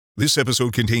This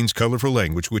episode contains colorful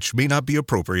language which may not be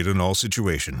appropriate in all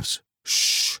situations.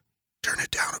 Shh, turn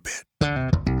it down a bit.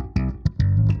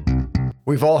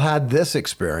 We've all had this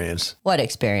experience. What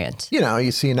experience? You know,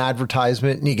 you see an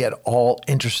advertisement and you get all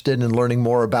interested in learning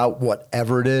more about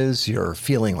whatever it is. You're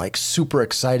feeling like super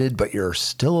excited, but you're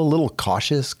still a little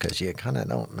cautious because you kind of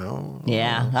don't know.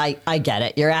 Yeah, I get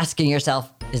it. You're asking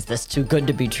yourself, is this too good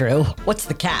to be true? What's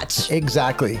the catch?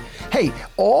 Exactly. Hey,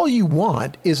 all you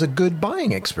want is a good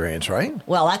buying experience, right?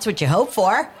 Well, that's what you hope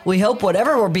for. We hope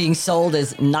whatever we're being sold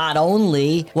is not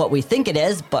only what we think it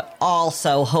is, but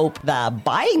also hope the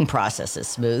buying process is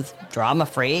smooth,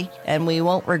 drama-free, and we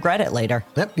won't regret it later.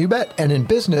 Yep, you bet. And in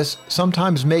business,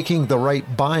 sometimes making the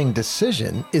right buying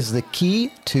decision is the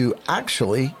key to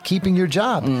actually keeping your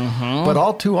job. But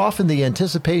all too often, the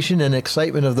anticipation and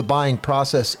excitement of the buying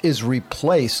process is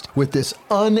replaced with this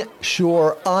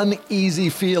unsure, uneasy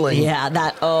feeling. Yeah,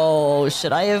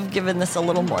 should I have given this a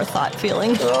little more thought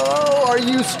feeling? Oh, are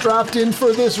you strapped in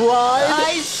for this ride?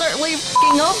 I certainly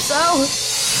f***ing hope so.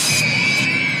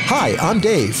 Hi, I'm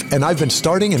Dave, and I've been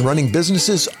starting and running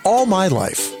businesses all my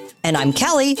life. And I'm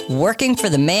Kelly, working for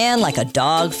the man like a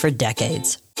dog for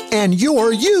decades. And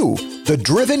you're you, the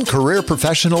driven career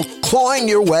professional clawing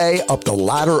your way up the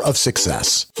ladder of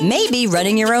success. Maybe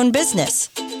running your own business.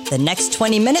 The next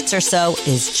 20 minutes or so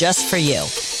is just for you.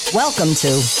 Welcome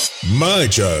to My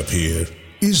job here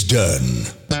is done.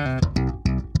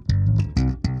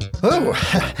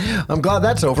 Oh, I'm glad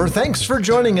that's over. Thanks for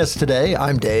joining us today.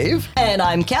 I'm Dave. And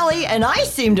I'm Kelly, and I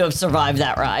seem to have survived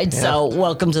that ride. So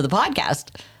welcome to the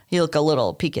podcast. You look a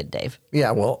little peaked, Dave.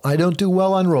 Yeah, well, I don't do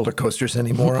well on roller coasters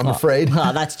anymore, I'm afraid.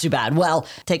 Oh, that's too bad. Well,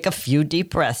 take a few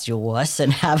deep breaths, you wuss,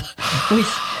 and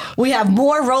we have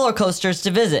more roller coasters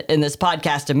to visit in this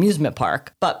podcast amusement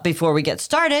park. But before we get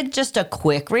started, just a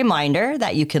quick reminder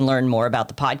that you can learn more about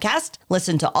the podcast,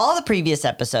 listen to all the previous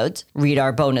episodes, read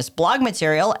our bonus blog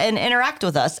material, and interact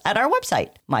with us at our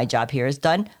website,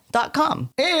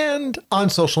 myjobhereisdone.com. And on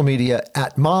social media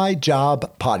at My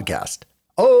Job Podcast.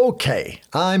 Okay,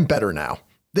 I'm better now.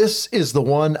 This is the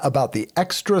one about the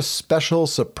extra special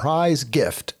surprise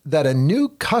gift that a new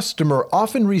customer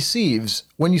often receives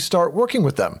when you start working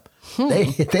with them.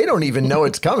 They don't even know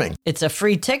it's coming. It's a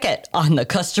free ticket on the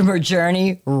customer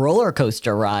journey roller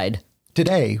coaster ride.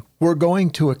 Today, we're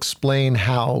going to explain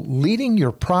how leading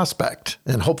your prospect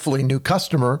and hopefully new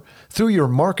customer through your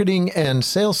marketing and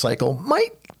sales cycle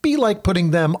might be like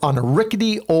putting them on a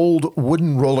rickety old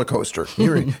wooden roller coaster.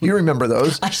 You remember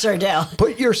those? I sure do.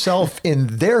 Put yourself in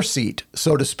their seat,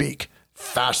 so to speak.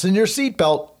 Fasten your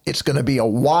seatbelt. It's going to be a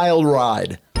wild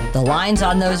ride. The lines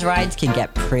on those rides can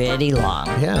get pretty long.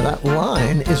 Yeah, that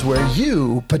line is where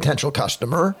you, potential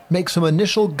customer, make some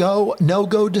initial go,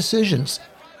 no-go decisions.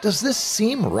 Does this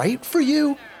seem right for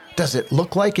you? Does it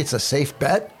look like it's a safe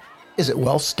bet? Is it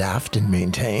well staffed and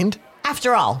maintained?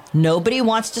 After all, nobody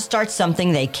wants to start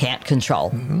something they can't control.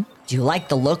 Do you like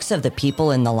the looks of the people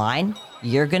in the line?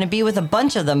 You're going to be with a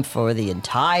bunch of them for the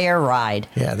entire ride.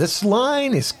 Yeah, this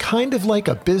line is kind of like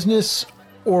a business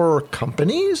or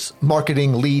company's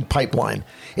marketing lead pipeline.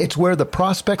 It's where the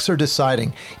prospects are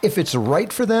deciding if it's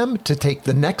right for them to take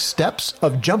the next steps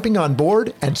of jumping on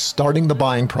board and starting the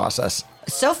buying process.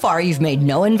 So far, you've made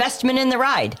no investment in the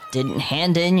ride. Didn't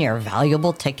hand in your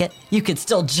valuable ticket. You could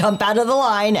still jump out of the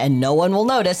line and no one will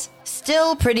notice.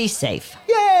 Still pretty safe.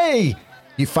 Yay!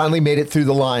 You finally made it through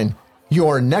the line.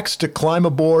 You're next to climb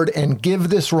aboard and give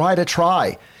this ride a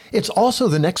try. It's also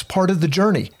the next part of the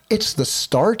journey. It's the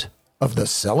start of the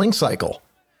selling cycle.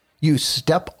 You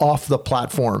step off the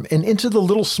platform and into the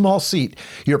little small seat.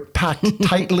 You're packed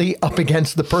tightly up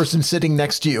against the person sitting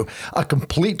next to you, a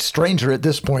complete stranger at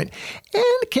this point,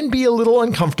 and can be a little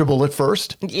uncomfortable at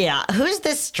first. Yeah, who's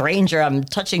this stranger I'm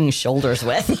touching shoulders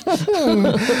with?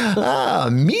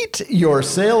 Meet your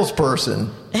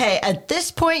salesperson. Hey, at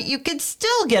this point, you could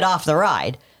still get off the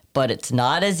ride. But it's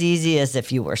not as easy as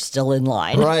if you were still in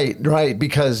line. Right.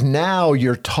 Because now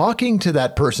you're talking to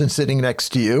that person sitting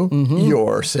next to you,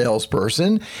 your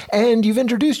salesperson, and you've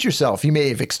introduced yourself. You may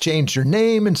have exchanged your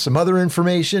name and some other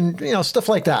information, stuff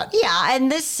like that. Yeah, and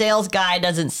this sales guy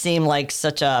doesn't seem like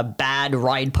such a bad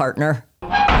ride partner.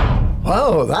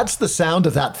 Oh, that's the sound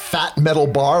of that fat metal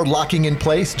bar locking in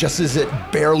place just as it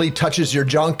barely touches your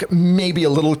junk. Maybe a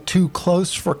little too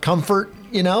close for comfort,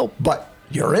 but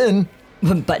you're in.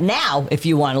 But now, if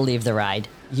you want to leave the ride,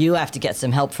 you have to get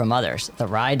some help from others. The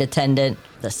ride attendant,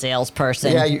 the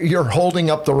salesperson. Yeah, you're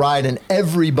holding up the ride and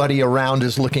everybody around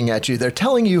is looking at you. They're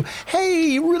telling you,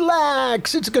 hey,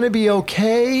 relax, it's going to be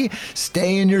okay.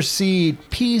 Stay in your seat,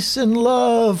 peace and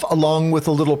love, along with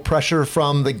a little pressure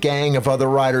from the gang of other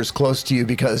riders close to you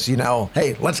because,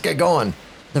 hey, let's get going.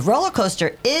 The roller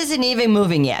coaster isn't even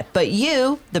moving yet, but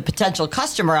you, the potential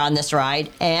customer on this ride,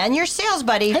 and your sales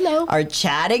buddy Hello. are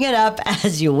chatting it up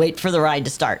as you wait for the ride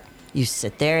to start. You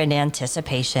sit there in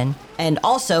anticipation and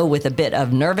also with a bit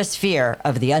of nervous fear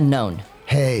of the unknown.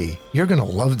 Hey, you're going to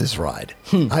love this ride.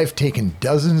 I've taken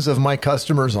dozens of my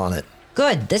customers on it.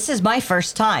 Good, this is my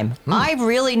first time. I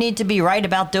really need to be right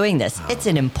about doing this. It's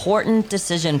an important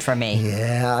decision for me.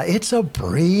 Yeah, it's a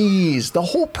breeze. The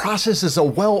whole process is a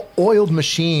well-oiled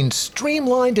machine,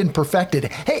 streamlined and perfected.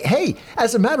 Hey,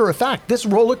 as a matter of fact, this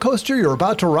roller coaster you're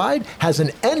about to ride has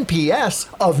an NPS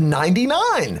of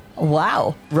 99.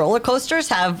 Wow, roller coasters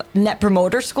have net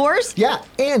promoter scores? Yeah,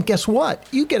 and guess what?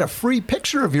 You get a free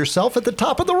picture of yourself at the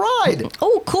top of the ride.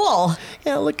 Oh, cool.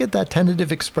 Yeah, look at that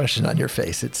tentative expression on your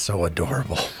face. It's so adorable.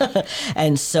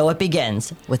 And so it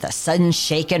begins. With a sudden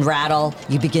shake and rattle,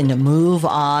 you begin to move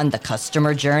on the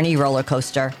customer journey roller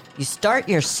coaster. You start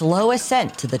your slow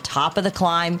ascent to the top of the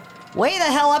climb, way the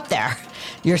hell up there.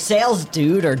 Your sales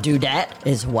dude or dudette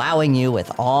is wowing you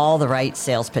with all the right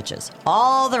sales pitches,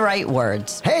 all the right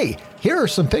words. Hey, here are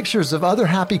some pictures of other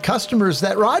happy customers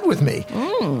that ride with me.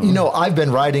 You know, I've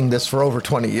been riding this for over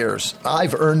 20 years.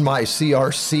 I've earned my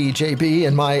CRCJB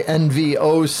and my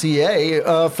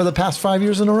NVOCA for the past 5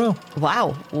 years in a row.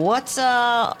 Wow, what's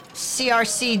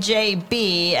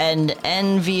CRCJB and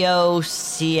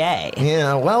NVOCA?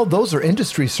 Yeah, well, those are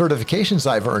industry certifications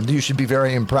I've earned. You should be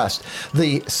very impressed.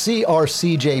 The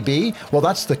CRCJB, well,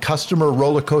 that's the Customer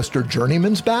Roller Coaster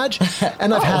Journeyman's Badge.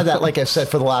 And I've had that, like I said,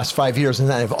 for the last 5 years. And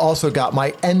then I've also got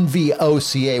my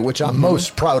NVOCA, which I'm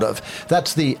most proud of.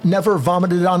 That's the Never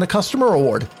Vomited on a Customer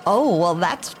Award. Oh, well,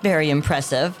 that's very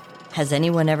impressive. Has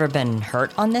anyone ever been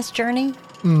hurt on this journey?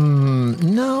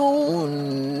 No,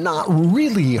 not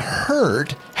really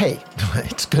hurt. Hey,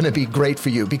 it's going to be great for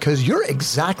you because you're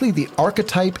exactly the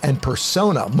archetype and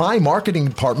persona my marketing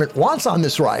department wants on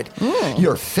this ride.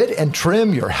 You're fit and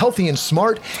trim, you're healthy and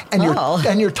smart, and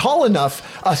you're tall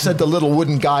enough, said the little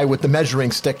wooden guy with the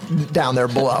measuring stick down there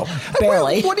below.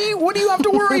 Barely. What do you have to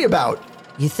worry about?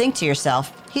 You think to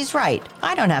yourself, he's right.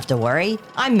 I don't have to worry.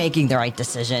 I'm making the right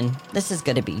decision. This is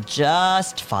going to be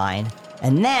just fine.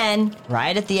 And then,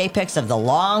 right at the apex of the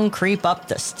long creep up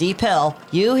the steep hill,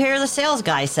 you hear the sales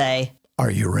guy say, Are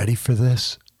you ready for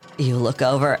this? You look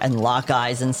over and lock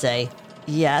eyes and say,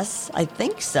 Yes, I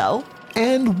think so.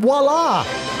 And voila!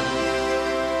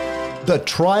 The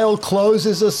trial close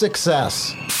is a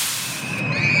success.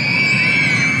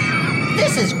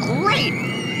 This is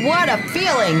great! What a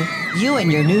feeling! You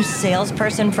and your new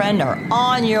salesperson friend are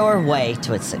on your way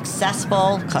to a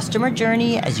successful customer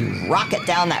journey as you rocket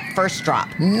down that first drop.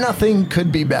 Nothing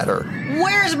could be better.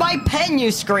 Where's my pen,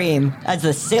 you scream, as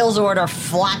the sales order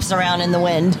flaps around in the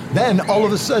wind. Then all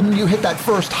of a sudden you hit that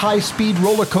first high-speed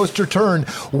roller coaster turn.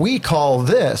 We call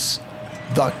this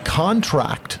the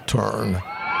contract turn.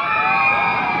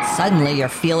 Suddenly, your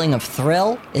feeling of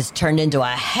thrill is turned into a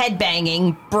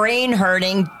head-banging,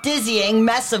 brain-hurting, dizzying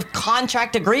mess of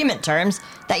contract agreement terms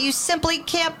that you simply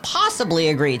can't possibly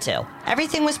agree to.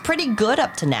 Everything was pretty good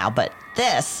up to now, but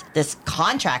this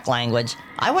contract language,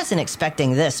 I wasn't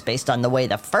expecting this based on the way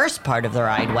the first part of the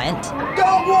ride went.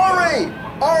 Don't worry!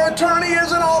 Our attorney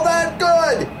isn't all that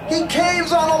good. He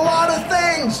caves on a lot of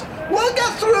things. We'll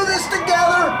get through this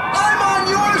together. I'm on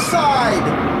your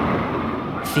side.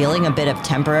 Feeling a bit of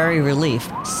temporary relief,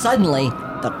 suddenly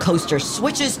the coaster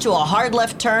switches to a hard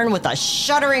left turn with a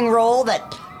shuddering roll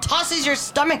that tosses your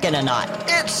stomach in a knot.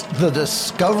 It's the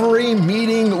Discovery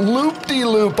meeting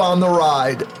loop-de-loop on the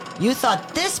ride. You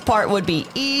thought this part would be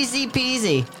easy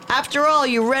peasy. After all,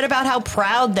 you read about how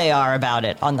proud they are about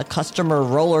it on the Customer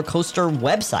Roller Coaster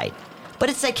website. But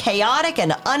it's a chaotic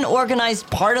and unorganized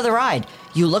part of the ride.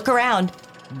 You look around.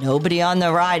 Nobody on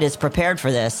the ride is prepared for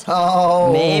this.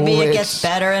 Oh, maybe it gets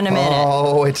better in a minute.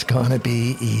 Oh, it's gonna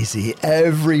be easy.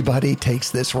 Everybody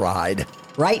takes this ride.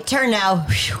 Right turn now.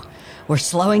 Whew. We're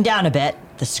slowing down a bit.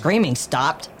 The screaming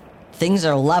stopped. Things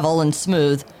are level and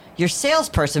smooth. Your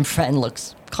salesperson friend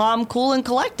looks calm, cool, and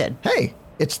collected. Hey,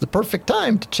 it's the perfect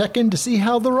time to check in to see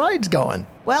how the ride's going.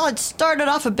 Well, it started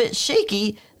off a bit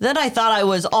shaky. Then I thought I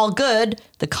was all good.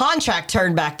 The contract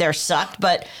turn back there sucked,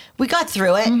 but we got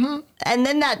through it. And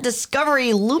then that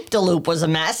Discovery loop-de-loop was a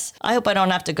mess. I hope I don't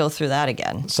have to go through that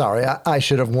again. Sorry, I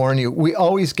should have warned you. We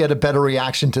always get a better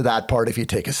reaction to that part if you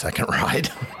take a second ride.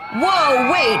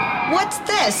 Whoa, wait, what's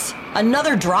this?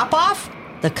 Another drop-off?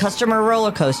 The Customer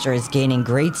Roller Coaster is gaining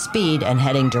great speed and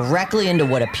heading directly into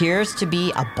what appears to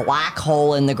be a black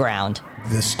hole in the ground.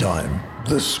 This time,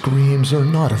 the screams are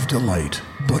not of delight,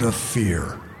 but of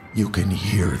fear. You can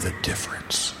hear the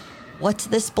difference. What's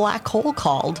this black hole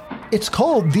called? It's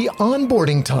called the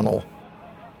onboarding tunnel.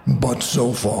 But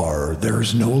so far,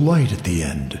 there's no light at the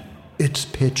end. It's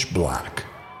pitch black.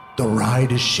 The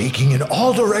ride is shaking in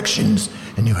all directions,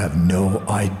 and you have no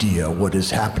idea what is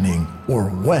happening or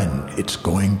when it's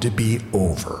going to be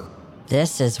over.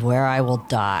 This is where I will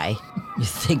die, you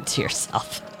think to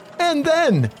yourself. And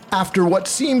then, after what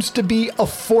seems to be a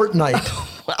fortnight...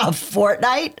 A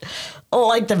fortnight?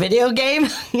 Like the video game?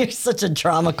 You're such a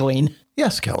drama queen.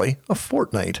 Yes, Kelly, a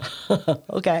fortnight.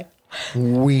 Okay.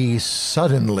 We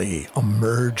suddenly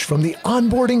emerge from the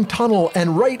onboarding tunnel,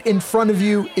 and right in front of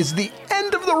you is the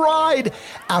end of the ride.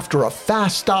 After a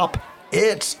fast stop,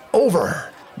 it's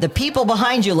over. The people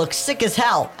behind you look sick as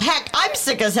hell. Heck, I'm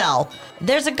sick as hell.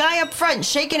 There's a guy up front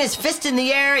shaking his fist in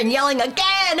the air and yelling,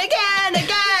 again, again,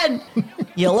 again.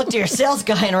 You look to your sales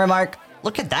guy and remark,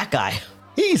 look at that guy.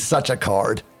 He's such a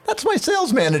card. That's my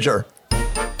sales manager.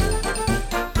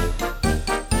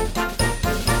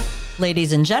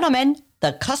 Ladies and gentlemen,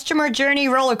 the customer journey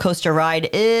roller coaster ride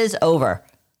is over.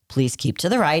 Please keep to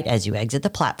the right as you exit the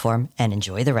platform and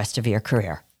enjoy the rest of your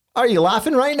career. Are you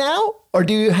laughing right now? Or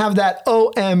do you have that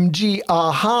OMG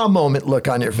aha moment look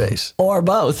on your face? Or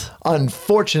both.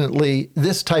 Unfortunately,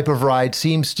 this type of ride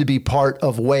seems to be part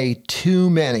of way too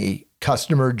many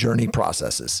customer journey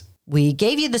processes. We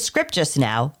gave you the script just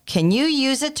now. Can you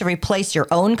use it to replace your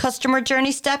own customer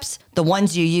journey steps, the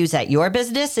ones you use at your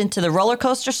business, into the roller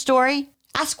coaster story?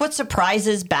 Ask what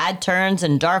surprises, bad turns,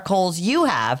 and dark holes you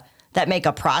have that make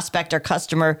a prospect or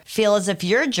customer feel as if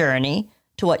your journey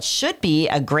to what should be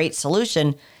a great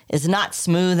solution is not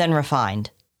smooth and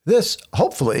refined. This,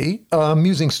 hopefully,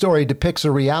 amusing story depicts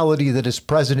a reality that is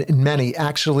present in many,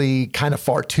 actually kind of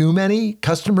far too many,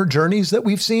 customer journeys that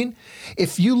we've seen.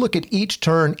 If you look at each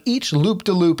turn, each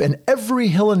loop-de-loop, and every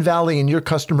hill and valley in your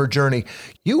customer journey,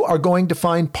 you are going to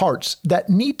find parts that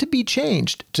need to be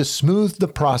changed to smooth the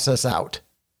process out.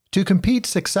 To compete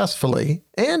successfully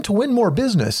and to win more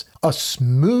business, a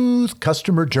smooth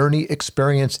customer journey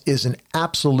experience is an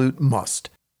absolute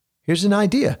must. Here's an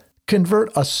idea.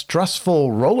 Convert a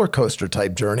stressful roller coaster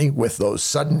type journey with those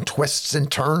sudden twists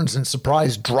and turns and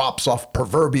surprise drops off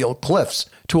proverbial cliffs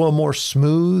to a more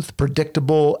smooth,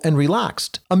 predictable, and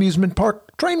relaxed amusement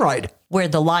park train ride. Where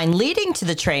the line leading to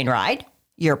the train ride,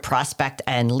 your prospect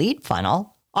and lead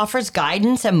funnel, offers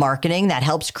guidance and marketing that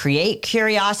helps create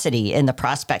curiosity in the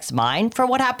prospect's mind for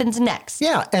what happens next.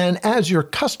 Yeah, and as your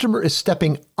customer is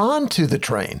stepping onto the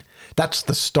train, that's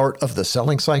the start of the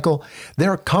selling cycle.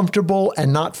 They're comfortable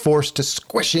and not forced to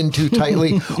squish in too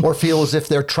tightly or feel as if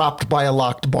they're trapped by a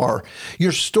locked bar.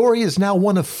 Your story is now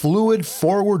one of fluid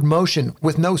forward motion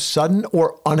with no sudden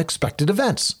or unexpected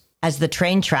events. As the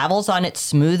train travels on its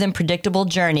smooth and predictable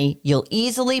journey, you'll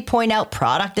easily point out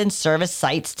product and service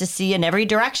sites to see in every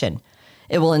direction.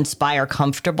 It will inspire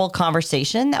comfortable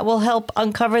conversation that will help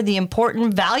uncover the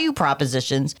important value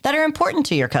propositions that are important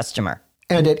to your customer.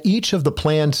 And at each of the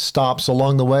planned stops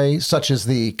along the way, such as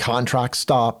the contract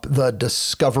stop, the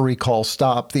discovery call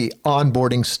stop, the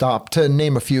onboarding stop, to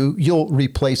name a few, you'll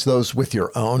replace those with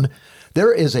your own.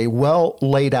 There is a well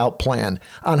laid out plan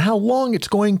on how long it's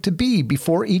going to be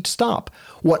before each stop,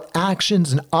 what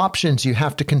actions and options you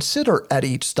have to consider at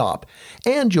each stop,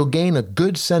 and you'll gain a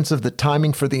good sense of the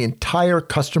timing for the entire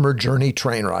customer journey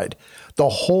train ride. The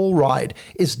whole ride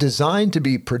is designed to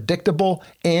be predictable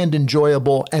and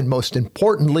enjoyable, and most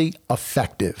importantly,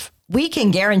 effective. We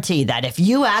can guarantee that if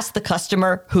you ask the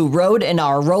customer who rode in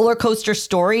our roller coaster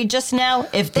story just now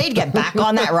if they'd get back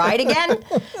on that ride again,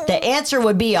 the answer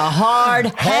would be a hard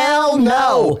hell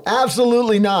no.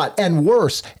 Absolutely not. And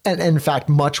worse, and in fact,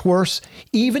 much worse,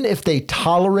 even if they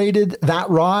tolerated that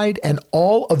ride and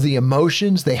all of the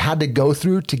emotions they had to go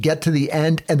through to get to the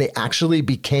end and they actually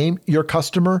became your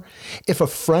customer, if a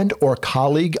friend or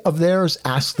colleague of theirs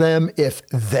asked them if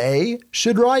they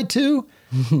should ride too,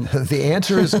 the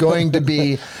answer is going to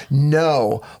be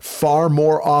no, far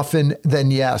more often than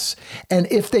yes. And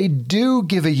if they do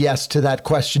give a yes to that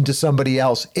question to somebody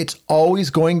else, it's always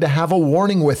going to have a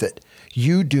warning with it.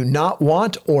 You do not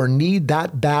want or need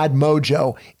that bad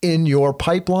mojo in your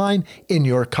pipeline, in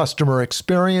your customer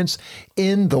experience,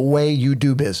 in the way you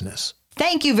do business.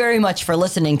 Thank you very much for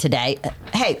listening today.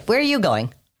 Hey, where are you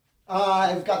going?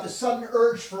 I've got the sudden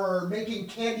urge for making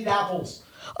candied apples.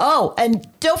 Oh, and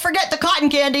don't forget the cotton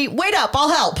candy. Wait up, I'll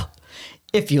help.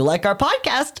 If you like our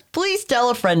podcast, please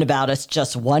tell a friend about us,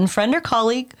 just one friend or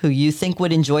colleague who you think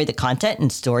would enjoy the content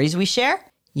and stories we share.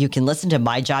 You can listen to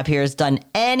My Job Here is Done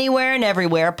anywhere and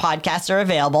everywhere podcasts are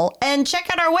available, and check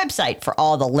out our website for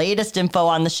all the latest info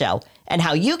on the show and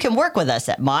how you can work with us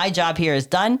at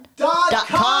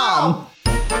myjobhereisdone.com.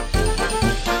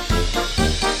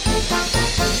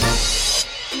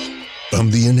 I'm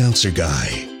the announcer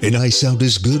guy. and I sound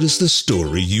as good as the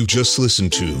story you just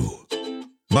listened to.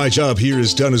 My Job Here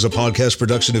is done as a podcast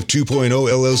production of 2.0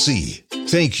 LLC.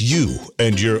 Thank you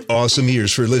and your awesome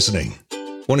ears for listening.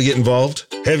 Want to get involved?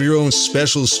 Have your own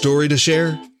special story to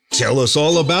share? Tell us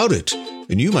all about it,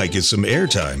 and you might get some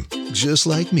airtime, just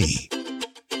like me.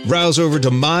 Browse over to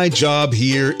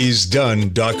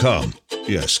myjobhereisdone.com.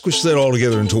 Yeah, squish that all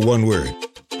together into one word,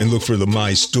 and look for the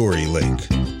My Story link.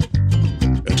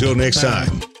 Until next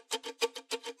time,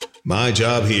 my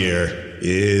job here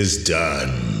is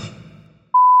done.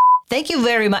 Thank you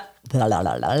very much. La la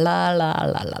la la la la la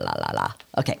la la.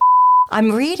 Okay.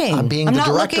 I'm reading. I'm being I'm the not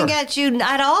director. looking at you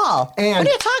at all. And what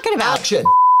are you talking about? Action.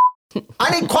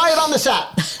 I need quiet on the set.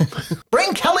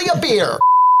 Bring Kelly a beer.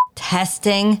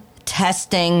 Testing.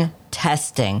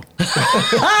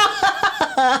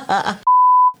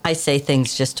 I say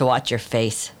things just to watch your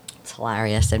face. It's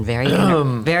hilarious and very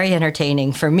very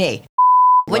entertaining for me.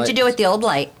 What'd you do with the old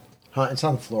light? It's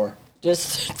on the floor.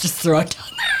 Just throw it down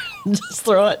there. Just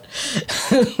throw it.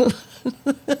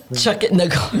 Chuck it in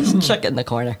the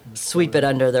corner. Sweep it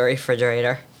under the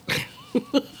refrigerator.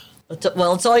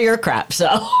 Well, it's all your crap, so.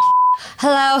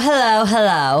 Hello.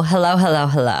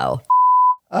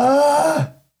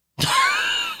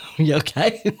 You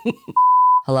okay?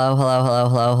 Hello.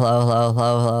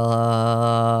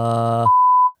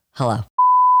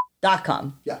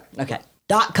 .com. Yeah. Okay.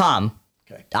 .com.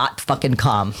 Okay.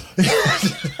 .com.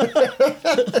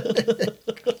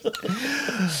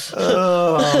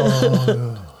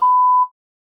 Oh.